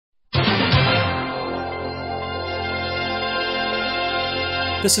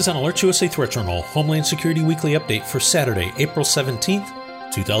This is an Alert USA Threat Journal Homeland Security Weekly Update for Saturday, April 17th,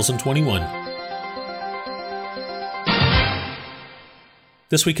 2021.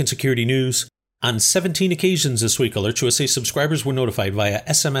 This week in security news, on 17 occasions this week, Alert USA subscribers were notified via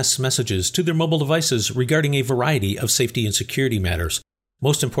SMS messages to their mobile devices regarding a variety of safety and security matters.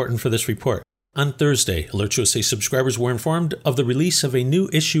 Most important for this report, on Thursday, Alert USA subscribers were informed of the release of a new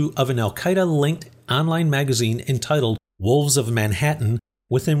issue of an Al-Qaeda-linked online magazine entitled Wolves of Manhattan,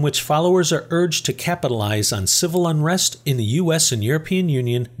 within which followers are urged to capitalize on civil unrest in the U.S. and European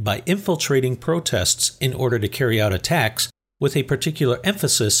Union by infiltrating protests in order to carry out attacks, with a particular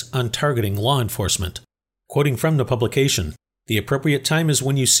emphasis on targeting law enforcement. Quoting from the publication, "The appropriate time is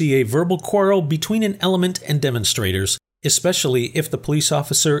when you see a verbal quarrel between an element and demonstrators, especially if the police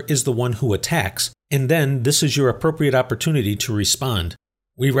officer is the one who attacks, and then this is your appropriate opportunity to respond.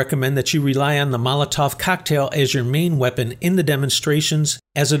 We recommend that you rely on the Molotov cocktail as your main weapon in the demonstrations,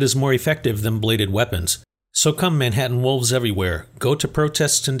 as it is more effective than bladed weapons. So come, Manhattan Wolves everywhere. Go to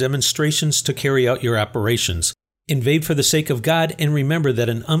protests and demonstrations to carry out your operations. Invade for the sake of God, and remember that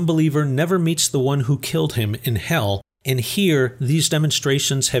an unbeliever never meets the one who killed him in hell, and here these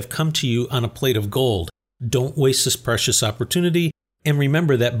demonstrations have come to you on a plate of gold. Don't waste this precious opportunity, and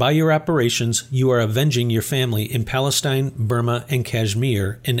remember that by your operations, you are avenging your family in Palestine, Burma, and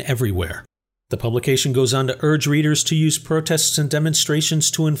Kashmir, and everywhere." The publication goes on to urge readers to use protests and demonstrations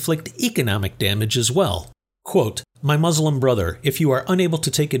to inflict economic damage as well. Quote, "My Muslim brother, if you are unable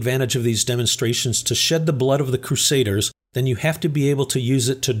to take advantage of these demonstrations to shed the blood of the crusaders, then you have to be able to use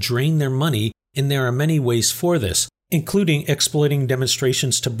it to drain their money, and there are many ways for this, including exploiting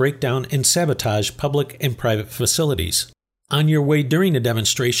demonstrations to break down and sabotage public and private facilities. On your way during a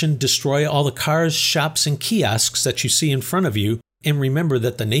demonstration, destroy all the cars, shops, and kiosks that you see in front of you, and remember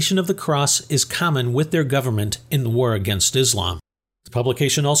that the Nation of the Cross is common with their government in the war against Islam." The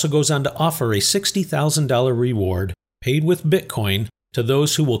publication also goes on to offer a $60,000 reward, paid with Bitcoin, to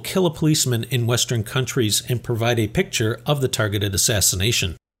those who will kill a policeman in Western countries and provide a picture of the targeted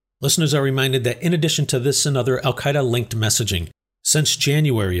assassination. Listeners are reminded that in addition to this and other Al-Qaeda-linked messaging, since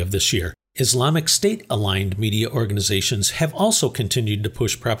January of this year, Islamic State-aligned media organizations have also continued to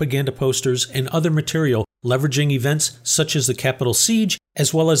push propaganda posters and other material leveraging events such as the Capitol siege,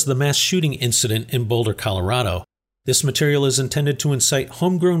 as well as the mass shooting incident in Boulder, Colorado. This material is intended to incite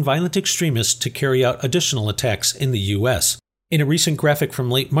homegrown violent extremists to carry out additional attacks in the U.S. In a recent graphic from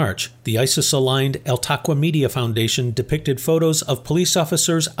late March, the ISIS-aligned Al Taqwa Media Foundation depicted photos of police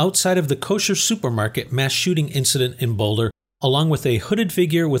officers outside of the kosher supermarket mass shooting incident in Boulder, along with a hooded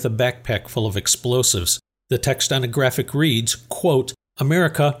figure with a backpack full of explosives. The text on the graphic reads, quote,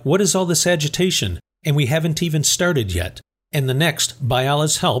 "America, what is all this agitation? And we haven't even started yet. And the next, by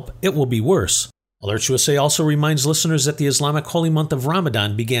Allah's help, it will be worse." Alert USA also reminds listeners that the Islamic holy month of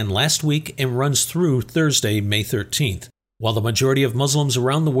Ramadan began last week and runs through Thursday, May 13th. While the majority of Muslims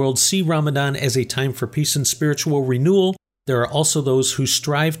around the world see Ramadan as a time for peace and spiritual renewal, there are also those who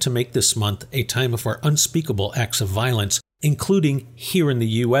strive to make this month a time for unspeakable acts of violence, including here in the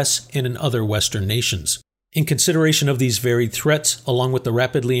U.S. and in other Western nations. In consideration of these varied threats, along with the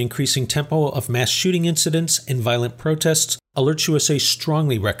rapidly increasing tempo of mass shooting incidents and violent protests, Alert USA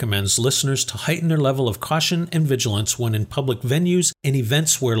strongly recommends listeners to heighten their level of caution and vigilance when in public venues and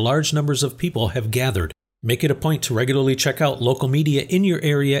events where large numbers of people have gathered. Make it a point to regularly check out local media in your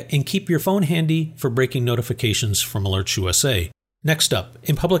area and keep your phone handy for breaking notifications from Alert USA. Next up,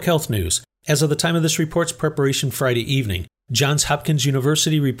 in public health news, as of the time of this report's preparation Friday evening, Johns Hopkins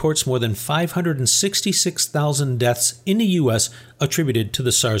University reports more than 566,000 deaths in the U.S. attributed to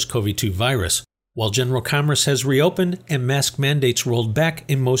the SARS-CoV-2 virus. While general commerce has reopened and mask mandates rolled back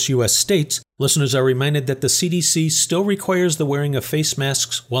in most U.S. states, listeners are reminded that the CDC still requires the wearing of face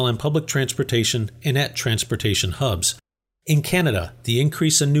masks while in public transportation and at transportation hubs. In Canada, the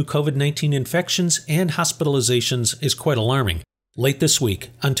increase in new COVID-19 infections and hospitalizations is quite alarming. Late this week,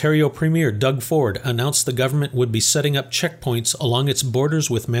 Ontario Premier Doug Ford announced the government would be setting up checkpoints along its borders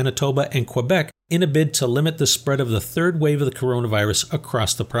with Manitoba and Quebec in a bid to limit the spread of the third wave of the coronavirus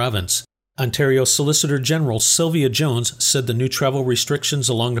across the province. Ontario Solicitor General Sylvia Jones said the new travel restrictions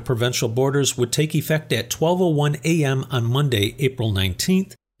along the provincial borders would take effect at 12:01 a.m. on Monday, April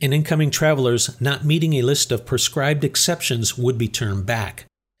 19th, and incoming travelers not meeting a list of prescribed exceptions would be turned back.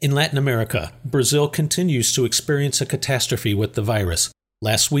 In Latin America, Brazil continues to experience a catastrophe with the virus.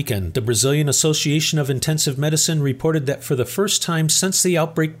 Last weekend, the Brazilian Association of Intensive Medicine reported that for the first time since the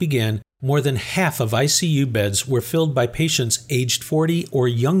outbreak began, more than half of ICU beds were filled by patients aged 40 or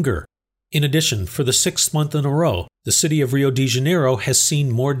younger. In addition, for the 6th month in a row, the city of Rio de Janeiro has seen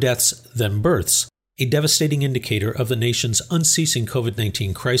more deaths than births. a devastating indicator of the nation's unceasing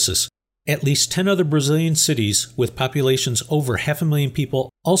COVID-19 crisis. At least 10 other Brazilian cities with populations over 500,000 people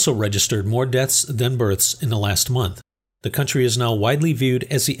also registered more deaths than births in the last month. The country is now widely viewed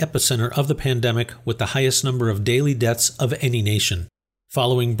as the epicenter of the pandemic, with the highest number of daily deaths of any nation.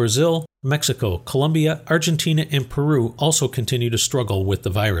 Following Brazil, Mexico, Colombia, Argentina, and Peru also continue to struggle with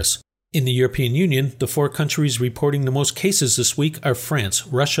the virus. In the European Union, the 4 countries reporting the most cases this week are France,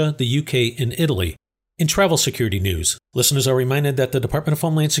 Russia, the UK, and Italy. In travel security news, listeners are reminded that the Department of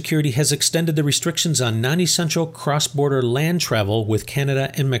Homeland Security has extended the restrictions on non-essential cross-border land travel with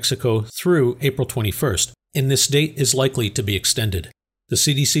Canada and Mexico through April 21st, and this date is likely to be extended. The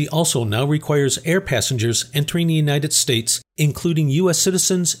CDC also now requires air passengers entering the United States, including U.S.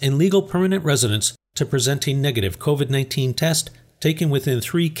 citizens and legal permanent residents, to present a negative COVID-19 test taken within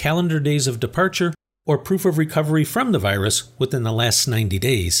 3 calendar days of departure or proof of recovery from the virus within the last 90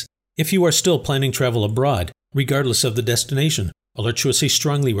 days. If you are still planning travel abroad, regardless of the destination, AlertsUSA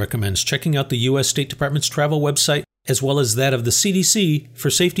strongly recommends checking out the U.S. State Department's travel website as well as that of the CDC for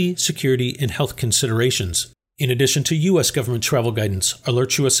safety, security, and health considerations. In addition to U.S. government travel guidance,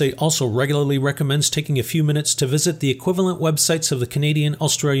 AlertsUSA also regularly recommends taking a few minutes to visit the equivalent websites of the Canadian,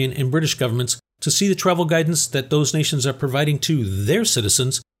 Australian, and British governments to see the travel guidance that those nations are providing to their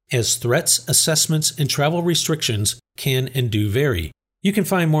citizens, as threats, assessments, and travel restrictions can and do vary. You can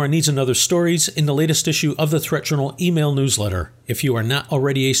find more on these and other stories in the latest issue of the Threat Journal email newsletter. If you are not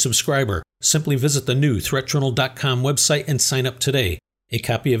already a subscriber, simply visit the new threatjournal.com website and sign up today. A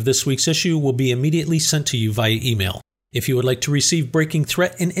copy of this week's issue will be immediately sent to you via email. If you would like to receive breaking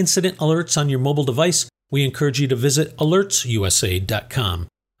threat and incident alerts on your mobile device, we encourage you to visit alertsusa.com.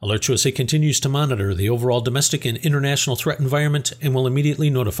 AlertsUSA continues to monitor the overall domestic and international threat environment and will immediately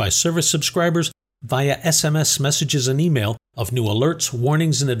notify service subscribers via SMS messages and email of new alerts,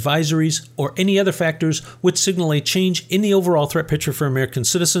 warnings, and advisories, or any other factors which signal a change in the overall threat picture for American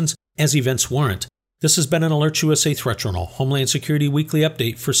citizens as events warrant. This has been an AlertsUSA Threat Journal Homeland Security Weekly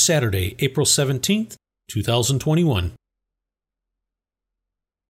Update for Saturday, April 17th, 2021.